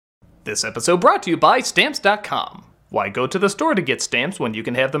This episode brought to you by Stamps.com. Why go to the store to get stamps when you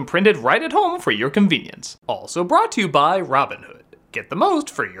can have them printed right at home for your convenience? Also brought to you by Robinhood. Get the most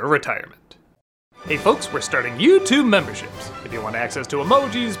for your retirement. Hey folks, we're starting YouTube memberships. If you want access to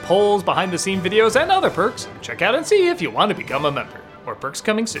emojis, polls, behind-the-scenes videos, and other perks, check out and see if you want to become a member. More perks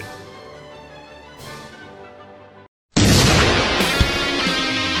coming soon.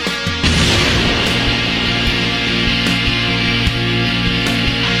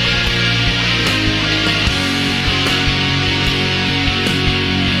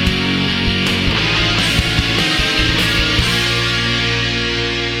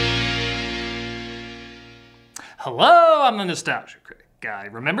 Hello, I'm the Nostalgia Critic guy,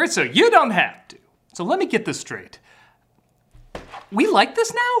 remember? So you don't have to. So let me get this straight. We like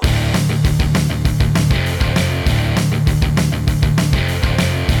this now?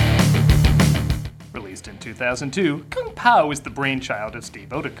 Released in 2002, Kung Pao is the brainchild of Steve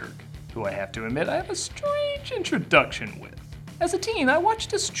Oedekerk, who I have to admit I have a strange introduction with. As a teen, I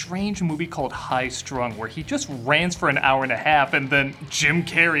watched a strange movie called High Strung where he just rants for an hour and a half and then Jim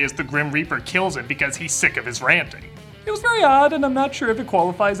Carrey as the Grim Reaper kills him because he's sick of his ranting. It was very odd and I'm not sure if it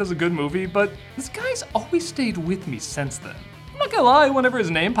qualifies as a good movie, but this guy's always stayed with me since then. I'm not gonna lie, whenever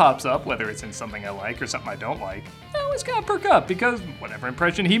his name pops up, whether it's in something I like or something I don't like, I always gotta perk up because whatever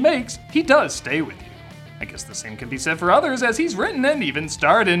impression he makes, he does stay with you. I guess the same can be said for others as he's written and even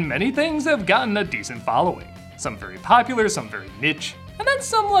starred in many things that have gotten a decent following. Some very popular, some very niche, and then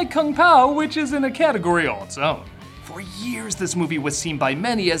some like Kung Pao, which is in a category all its own. For years, this movie was seen by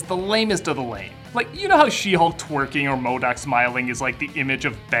many as the lamest of the lame. Like, you know how She-Hulk twerking or MODOK smiling is like the image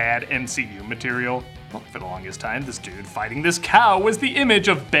of bad MCU material? Well, for the longest time, this dude fighting this cow was the image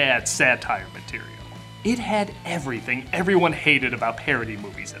of bad satire material. It had everything everyone hated about parody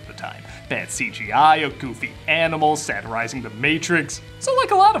movies at the time. Bad CGI, a goofy animal, satirizing the Matrix. So like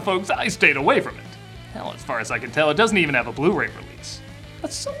a lot of folks, I stayed away from it. Hell, as far as I can tell, it doesn't even have a Blu-ray release.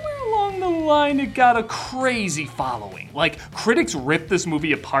 But somewhere along the line, it got a crazy following. Like, critics ripped this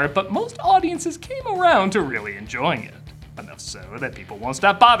movie apart, but most audiences came around to really enjoying it. Enough so that people won't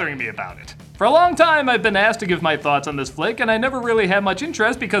stop bothering me about it. For a long time, I've been asked to give my thoughts on this flick, and I never really had much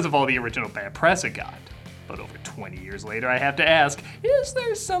interest because of all the original bad press it got. But over 20 years later, I have to ask, is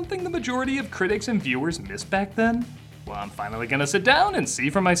there something the majority of critics and viewers missed back then? Well, I'm finally gonna sit down and see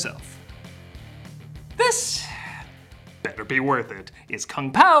for myself. This better be worth it, is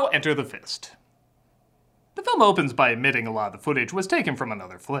Kung Pao Enter the Fist. The film opens by admitting a lot of the footage was taken from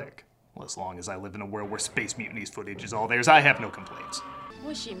another flick. Well, as long as I live in a world where Space Mutinies footage is all theirs, I have no complaints.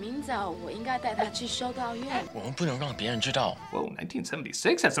 或许明早我应该带他去修道院。我们不能让别人知道。 Whoa,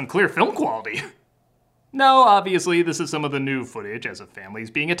 1976 has some clear film quality. No, obviously, this is some of the new footage as a family is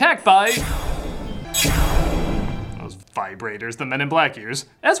being attacked by those vibrators the Men in Black use,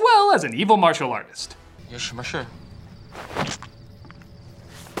 as well as an evil martial artist. 有什么事？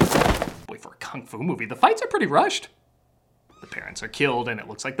 Boy, for a kung fu movie, the fights are pretty rushed. The parents are killed, and it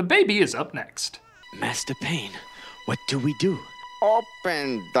looks like the baby is up next. Master Payne, what do we do?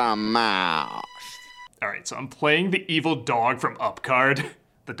 Open the mouth. Alright, so I'm playing the evil dog from Up card.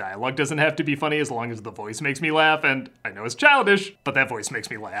 The dialogue doesn't have to be funny as long as the voice makes me laugh, and I know it's childish, but that voice makes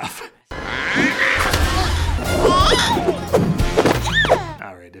me laugh.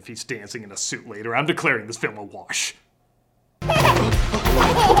 Alright, if he's dancing in a suit later, I'm declaring this film a wash.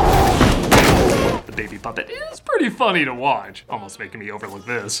 The baby puppet is pretty funny to watch, almost making me overlook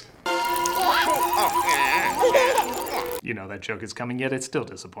this. You know that joke is coming, yet it's still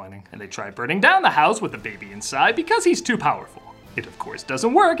disappointing. And they try burning down the house with the baby inside because he's too powerful. It of course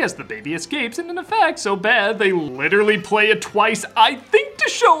doesn't work as the baby escapes, and in effect so bad they literally play it twice, I think to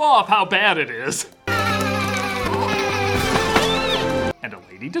show off how bad it is. And a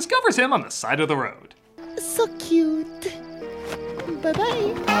lady discovers him on the side of the road. So cute.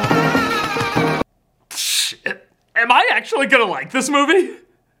 Bye-bye. Shit. Am I actually gonna like this movie?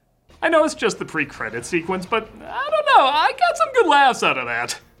 I know it's just the pre-credit sequence, but I don't know, I got some good laughs out of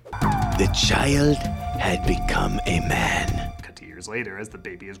that. The child had become a man. Cut to years later as the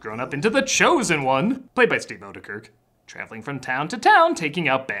baby has grown up into the Chosen One, played by Steve Oedekerk, traveling from town to town taking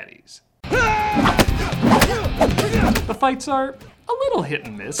out baddies. The fights are a little hit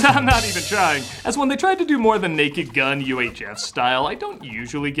and miss, I'm not even trying, as when they tried to do more than Naked Gun UHF style, I don't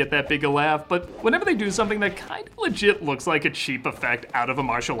usually get that big a laugh, but whenever they do something that kind of legit looks like a cheap effect out of a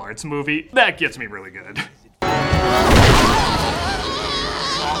martial arts movie, that gets me really good.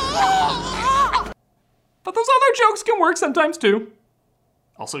 But those other jokes can work sometimes too.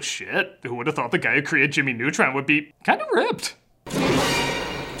 Also shit, who would have thought the guy who created Jimmy Neutron would be kind of ripped?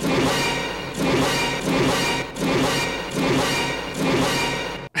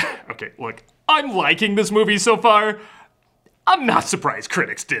 Okay, look, I'm liking this movie so far. I'm not surprised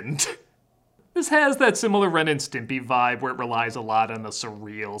critics didn't. This has that similar Ren and Stimpy vibe where it relies a lot on the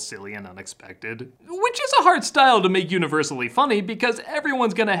surreal, silly, and unexpected. Which is a hard style to make universally funny because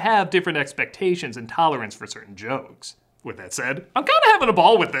everyone's gonna have different expectations and tolerance for certain jokes. With that said, I'm kinda having a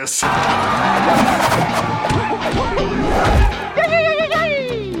ball with this.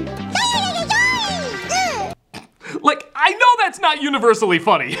 Like, I know that's not universally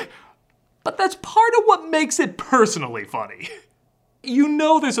funny, but that's part of what makes it personally funny. You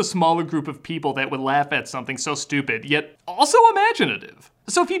know there's a smaller group of people that would laugh at something so stupid, yet also imaginative.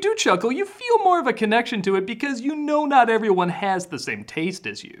 So if you do chuckle, you feel more of a connection to it because you know not everyone has the same taste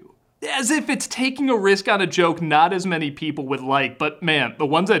as you. As if it's taking a risk on a joke not as many people would like, but man, the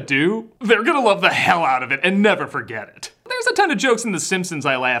ones that do, they're gonna love the hell out of it and never forget it. There's a ton of jokes in The Simpsons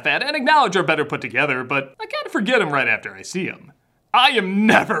I laugh at and acknowledge are better put together, but I kinda forget them right after I see them. I am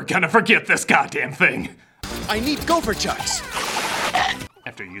never gonna forget this goddamn thing. I need gopher chucks.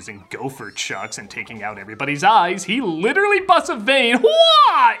 After using gopher chucks and taking out everybody's eyes, he literally busts a vein,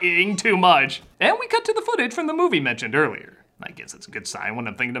 wah-ing too much. And we cut to the footage from the movie mentioned earlier. I guess it's a good sign when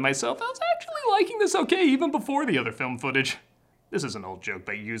I'm thinking to myself, I was actually liking this okay even before the other film footage. This is an old joke,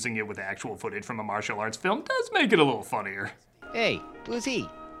 but using it with actual footage from a martial arts film does make it a little funnier. Hey, who's he?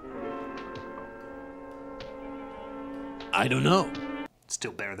 I don't know.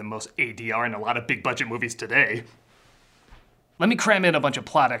 Still better than most ADR in a lot of big budget movies today. Let me cram in a bunch of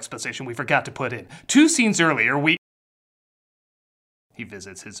plot exposition we forgot to put in. 2 scenes earlier, he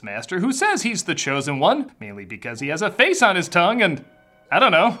visits his master, who says he's the chosen one, mainly because he has a face on his tongue, and I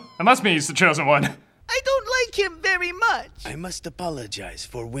don't know, it must mean he's the chosen one. I don't like him very much. I must apologize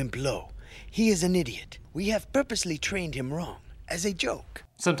for Wimp Lo. He is an idiot. We have purposely trained him wrong, as a joke.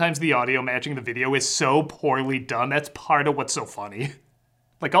 Sometimes the audio matching the video is so poorly done, that's part of what's so funny.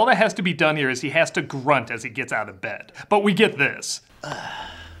 Like, all that has to be done here is he has to grunt as he gets out of bed. But we get this.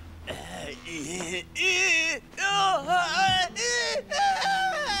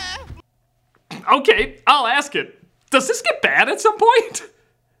 Okay, I'll ask it. Does this get bad at some point?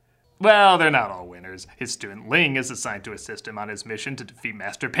 Well, they're not all winners. His student Ling is assigned to assist him on his mission to defeat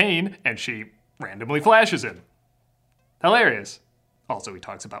Master Pain, and she randomly flashes him. Hilarious. Also, he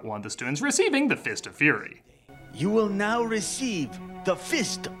talks about one of the students receiving the Fist of Fury. You will now receive the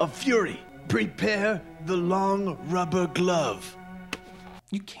Fist of Fury. Prepare the long rubber glove.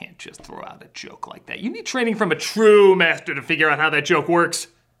 You can't just throw out a joke like that. You need training from a true master to figure out how that joke works.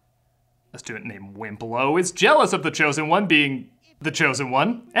 A student named Wimp Lo is jealous of the Chosen One being the Chosen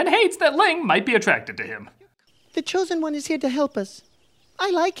One and hates that Ling might be attracted to him. The Chosen One is here to help us.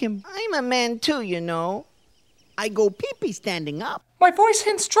 I like him. I'm a man too, you know. I go pee-pee standing up. My voice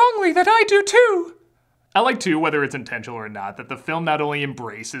hints strongly that I do too. I like too, whether it's intentional or not, that the film not only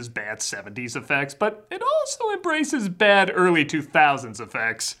embraces bad 70s effects, but it also embraces bad early 2000s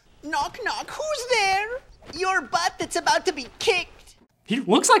effects. Knock, knock. Who's there? Your butt that's about to be kicked. He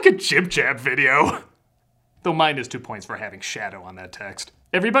looks like a Jib Jab video. Though minus 2 points for having shadow on that text.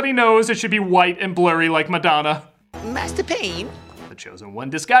 Everybody knows it should be white and blurry like Madonna. Master Pain? The Chosen One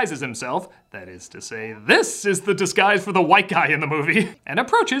disguises himself, that is to say, this is the disguise for the white guy in the movie, and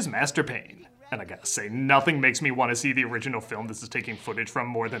approaches Master Pain. And I gotta say, nothing makes me want to see the original film this is taking footage from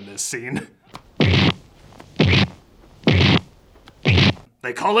more than this scene.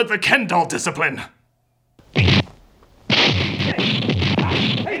 They call it the Ken doll discipline.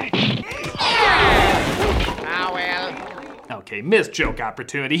 Okay, missed joke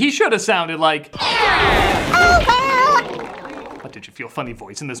opportunity. He should have sounded like... What, did you feel funny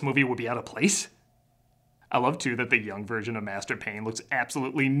voice in this movie would be out of place? I love too that the young version of Master Pain looks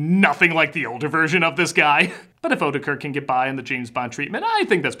absolutely nothing like the older version of this guy. But if Odenkirk can get by on the James Bond treatment, I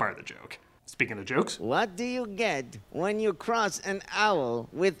think that's part of the joke. Speaking of jokes. What do you get when you cross an owl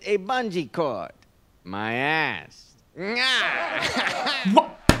with a bungee cord? My ass.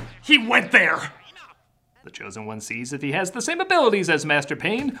 What? He went there! The Chosen One sees if he has the same abilities as Master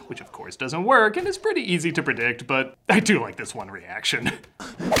Pain, which of course doesn't work and is pretty easy to predict, but I do like this one reaction.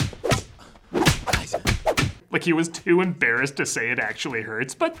 Like he was too embarrassed to say it actually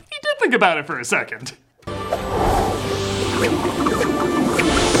hurts, but he did think about it for a second.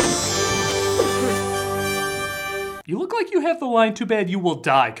 You look like you have the line, "Too bad you will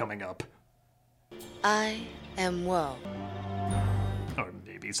die," coming up. I am well. Or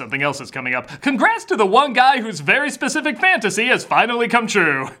maybe something else is coming up. Congrats to the one guy whose very specific fantasy has finally come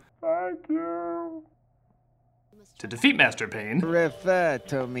true. Thank you. To defeat Master Pain. Refer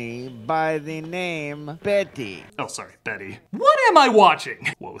to me by the name Betty. Oh, sorry, Betty. What am I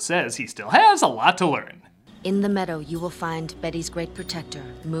watching? Woe says he still has a lot to learn. In the meadow, you will find Betty's great protector,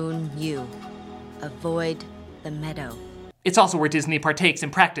 Moon Yu. Avoid the meadow. It's also where Disney partakes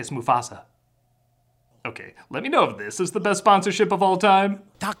in practice, Mufasa. Okay, let me know if this is the best sponsorship of all time.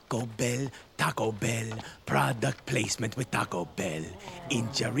 Taco Bell, product placement with Taco Bell. In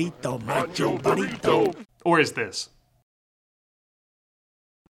Charito, Macho Burrito. Or is this?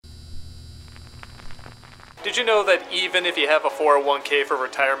 Did you know that even if you have a 401k for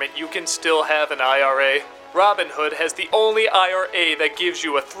retirement, you can still have an IRA? Robinhood has the only IRA that gives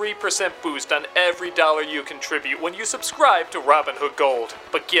you a 3% boost on every dollar you contribute when you subscribe to Robinhood Gold.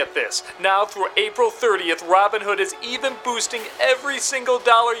 But get this, now through April 30th, Robinhood is even boosting every single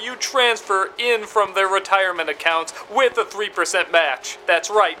dollar you transfer in from their retirement accounts with a 3% match. That's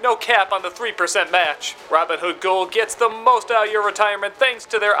right, no cap on the 3% match. Robinhood Gold gets the most out of your retirement thanks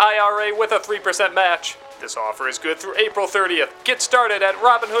to their IRA with a 3% match. This offer is good through April 30th. Get started at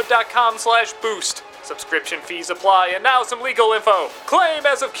Robinhood.com/boost. Subscription fees apply, and now some legal info. Claim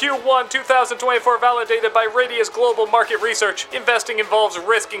as of Q1 2024 validated by Radius Global Market Research. Investing involves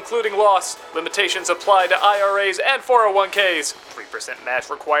risk including loss. Limitations apply to IRAs and 401ks. 3%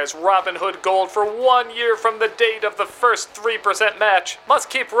 match requires Robinhood Gold for 1 year from the date of the first 3% match. Must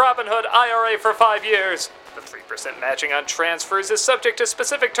keep Robinhood IRA for 5 years. The 3% matching on transfers is subject to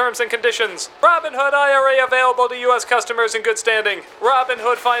specific terms and conditions. Robinhood IRA available to U.S. customers in good standing.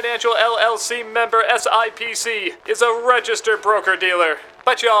 Robinhood Financial LLC member SIPC is a registered broker-dealer.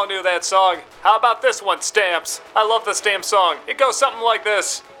 Bet you all knew that song. How about this one, Stamps? I love the Stamps song. It goes something like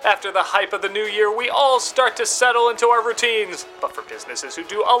this. After the hype of the new year, we all start to settle into our routines. But for businesses who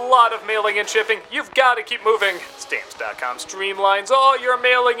do a lot of mailing and shipping, you've got to keep moving. Stamps.com streamlines all your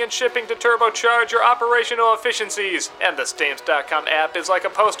mailing and shipping to turbocharge your operational efficiencies. And the Stamps.com app is like a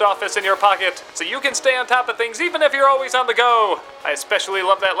post office in your pocket, so you can stay on top of things even if you're always on the go. I especially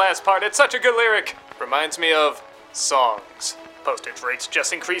love that last part. It's such a good lyric. Reminds me of songs. Postage rates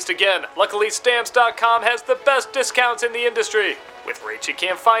just increased again. Luckily, Stamps.com has the best discounts in the industry, with rates you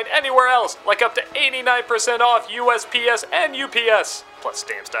can't find anywhere else, like up to 89% off USPS and UPS. Plus,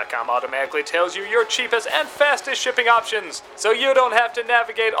 Stamps.com automatically tells you your cheapest and fastest shipping options, so you don't have to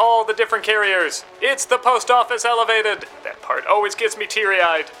navigate all the different carriers. It's the post office elevated. That part always gets me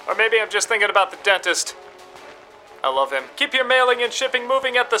teary-eyed. Or maybe I'm just thinking about the dentist. I love him. Keep your mailing and shipping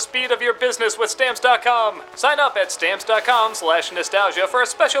moving at the speed of your business with Stamps.com. Sign up at Stamps.com/nostalgia for a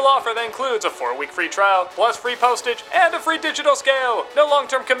special offer that includes a 4-week free trial, plus free postage, and a free digital scale. No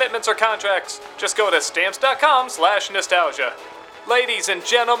long-term commitments or contracts. Just go to Stamps.com/nostalgia. Ladies and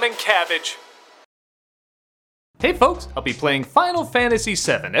gentlemen, cabbage. Hey folks, I'll be playing Final Fantasy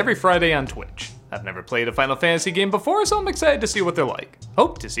VII every Friday on Twitch. I've never played a Final Fantasy game before, so I'm excited to see what they're like.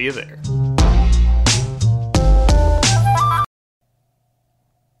 Hope to see you there.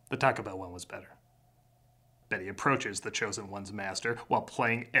 The Taco Bell one was better. Betty approaches the Chosen One's master while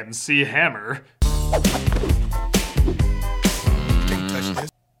playing MC Hammer.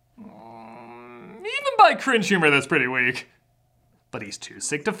 Even by cringe humor, that's pretty weak. But he's too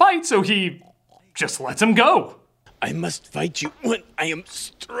sick to fight, so he just lets him go. I must fight you when I am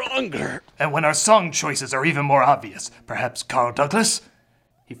stronger. And when our song choices are even more obvious, perhaps Carl Douglas?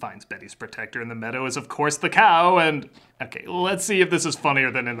 He finds Betty's protector in the meadow is of course the cow, and... Okay, let's see if this is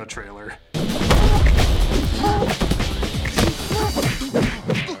funnier than in the trailer.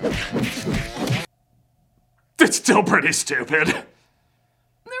 It's still pretty stupid. There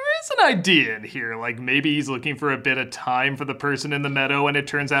is an idea in here, like maybe he's looking for a bit of time for the person in the meadow and it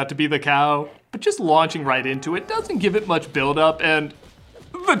turns out to be the cow. But just launching right into it doesn't give it much build-up, and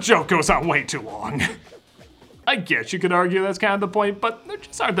the joke goes on way too long. I guess you could argue that's kind of the point, but there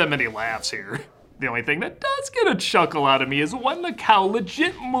just aren't that many laughs here. The only thing that does get a chuckle out of me is when the cow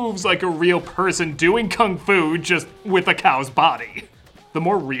legit moves like a real person doing kung fu, just with a cow's body. The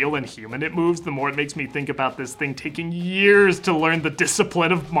more real and human it moves, the more it makes me think about this thing taking years to learn the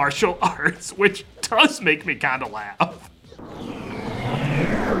discipline of martial arts, which does make me kind of laugh.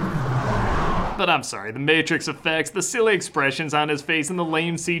 But I'm sorry, the Matrix effects, the silly expressions on his face, and the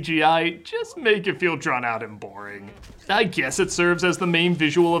lame CGI just make it feel drawn out and boring. I guess it serves as the main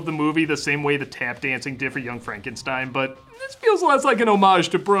visual of the movie the same way the tap dancing did for Young Frankenstein, but this feels less like an homage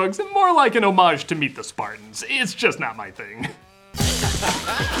to Brooks and more like an homage to Meet the Spartans. It's just not my thing.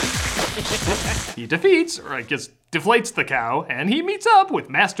 He defeats, or I guess deflates the cow, and he meets up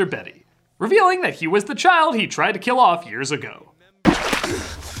with Master Betty, revealing that he was the child he tried to kill off years ago.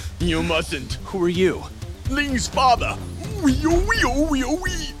 You mustn't. Who are you? Ling's father. Wee.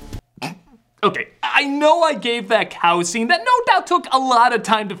 Okay, I know I gave that cow scene that no doubt took a lot of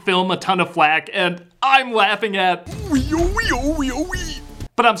time to film, a ton of flack, and I'm laughing at...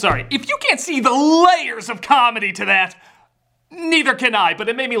 But But I'm sorry, if you can't see the layers of comedy to that, neither can I, but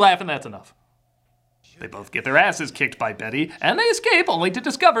it made me laugh and that's enough. They both get their asses kicked by Betty, and they escape only to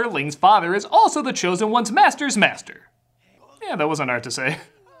discover Ling's father is also the Chosen One's master's master. Yeah, that wasn't hard to say.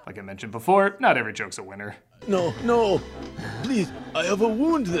 Like I mentioned before, not every joke's a winner. No, no. Please, I have a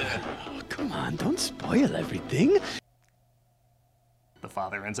wound there. Oh, come on, don't spoil everything. The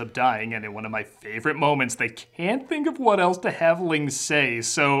father ends up dying, and in one of my favorite moments, they can't think of what else to have Ling say,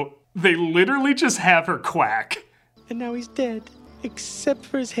 so they literally just have her quack. And now he's dead, except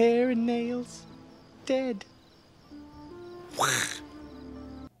for his hair and nails. Dead.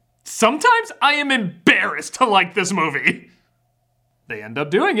 Sometimes I am embarrassed to like this movie. They end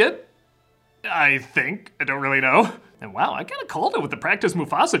up doing it. I think. I don't really know. And wow, I kinda called it with the practice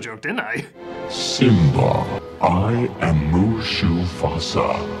Mufasa joke, didn't I? Simba, I am Mushu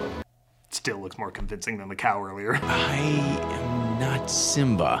Fasa. Still looks more convincing than the cow earlier. I am not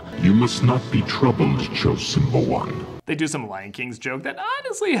Simba. You must not be troubled, Chosimba One. They do some Lion King's joke that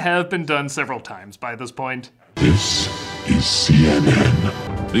honestly have been done several times by this point. This is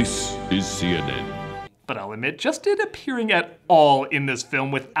CNN. This is CNN. But I'll admit, just it appearing at all in this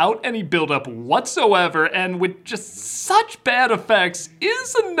film without any build-up whatsoever and with just such bad effects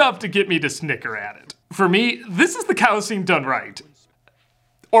is enough to get me to snicker at it. For me, this is the cow scene done right.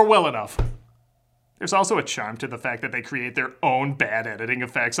 Or well enough. There's also a charm to the fact that they create their own bad editing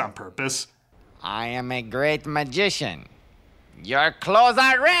effects on purpose. I am a great magician. Your clothes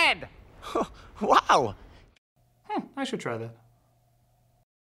are red! Wow! I should try that.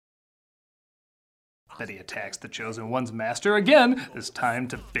 Betty attacks the Chosen One's master again, this time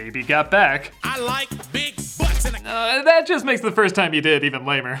to Baby Got Back. I like big butts and that just makes the first time he did even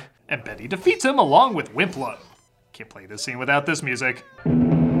lamer. And Betty defeats him along with Wimplo. Can't play this scene without this music.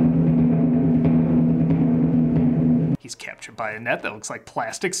 He's captured by a net that looks like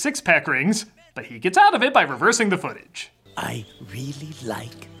plastic six-pack rings, but he gets out of it by reversing the footage. I really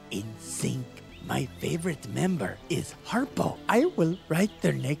like NSYNC. My favorite member is Harpo. I will write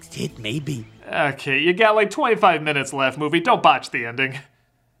their next hit, maybe. Okay, you got like 25 minutes left, movie. Don't botch the ending.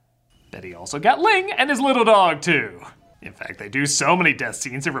 Betty also got Ling and his little dog, too. In fact, they do so many death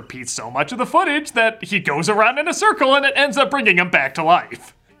scenes and repeat so much of the footage that he goes around in a circle and it ends up bringing him back to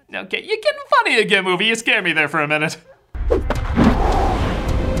life. Okay, you're getting funny again, movie. You scared me there for a minute.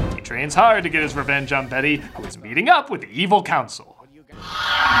 He trains hard to get his revenge on Betty, who is meeting up with the evil council. Is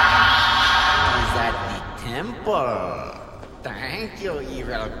at the temple. Thank you,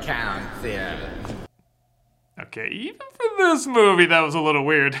 evil council. Okay, even for this movie, that was a little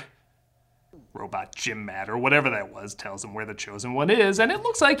weird. Robot Jim Matt, or whatever that was, tells him where the Chosen One is, and it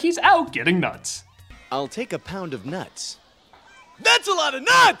looks like he's out getting nuts. I'll take a pound of nuts. That's a lot of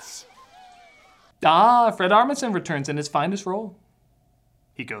nuts! Fred Armisen returns in his finest role.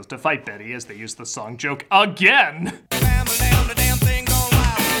 He goes to fight Betty as they use the song joke again.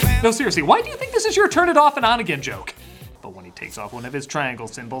 No, seriously, why do you think this is your turn it off and on again joke? But when he takes off one of his triangle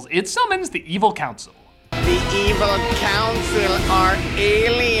symbols, it summons the evil council. The evil council are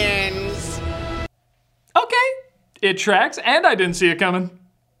aliens. Okay, it tracks, and I didn't see it coming.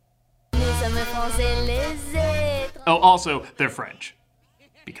 Oh, also, they're French.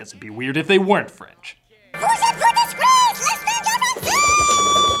 Because it'd be weird if they weren't French.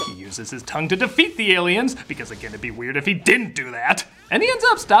 He uses his tongue to defeat the aliens, because again, it'd be weird if he didn't do that. And he ends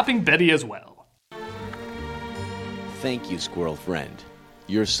up stopping Betty as well. Thank you, squirrel friend.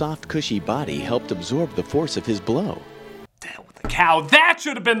 Your soft, cushy body helped absorb the force of his blow. To hell with the cow, that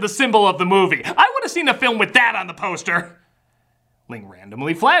should have been the symbol of the movie. I would have seen a film with that on the poster. Ling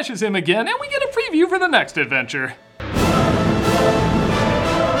randomly flashes him again, and we get a preview for the next adventure.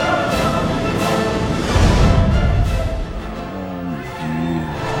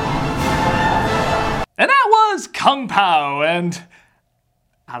 And that was Kung Pao, and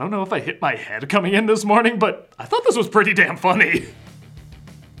I don't know if I hit my head coming in this morning, but I thought this was pretty damn funny.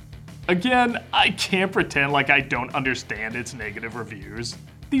 Again, I can't pretend like I don't understand its negative reviews.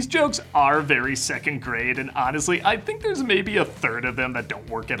 These jokes are very second grade, and honestly, I think there's maybe a third of them that don't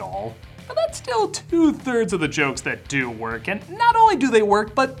work at all. But that's still 2/3 of the jokes that do work, and not only do they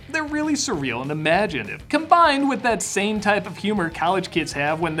work, but they're really surreal and imaginative, combined with that same type of humor college kids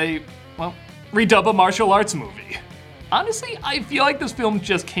have when they, well, redub a martial arts movie. Honestly, I feel like this film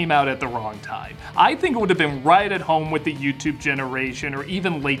just came out at the wrong time. I think it would have been right at home with the YouTube generation or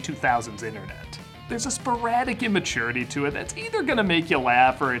even late 2000s internet. There's a sporadic immaturity to it that's either gonna make you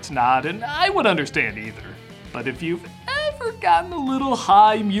laugh or it's not, and I would understand either. But if you've ever gotten a little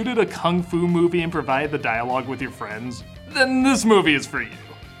high, muted a kung fu movie and provided the dialogue with your friends, then this movie is for you.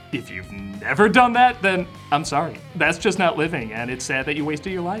 If you've never done that, then I'm sorry. That's just not living, and it's sad that you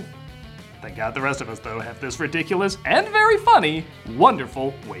wasted your life. Thank God the rest of us, though, have this ridiculous and very funny,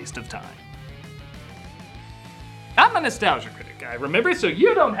 wonderful waste of time. I'm a nostalgia critic, guy, remember? So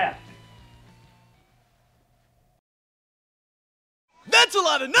you don't have to. That's a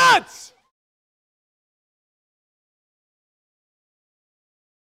lot of nuts!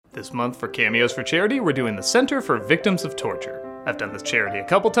 This month for Cameos for Charity, we're doing the Center for Victims of Torture. I've done this charity a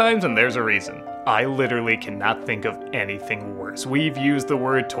couple times, and there's a reason. I literally cannot think of anything worse. We've used the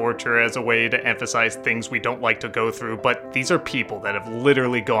word torture as a way to emphasize things we don't like to go through, but these are people that have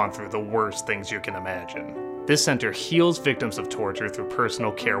literally gone through the worst things you can imagine. This center heals victims of torture through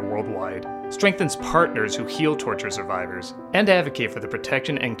personal care worldwide, strengthens partners who heal torture survivors, and advocate for the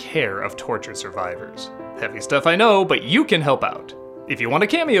protection and care of torture survivors. Heavy stuff, I know, but you can help out. If you want a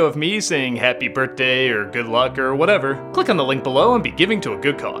cameo of me saying happy birthday or good luck or whatever, click on the link below and be giving to a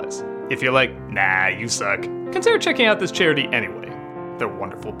good cause. If you're like, nah, you suck, consider checking out this charity anyway. They're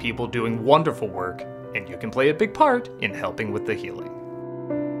wonderful people doing wonderful work, and you can play a big part in helping with the healing.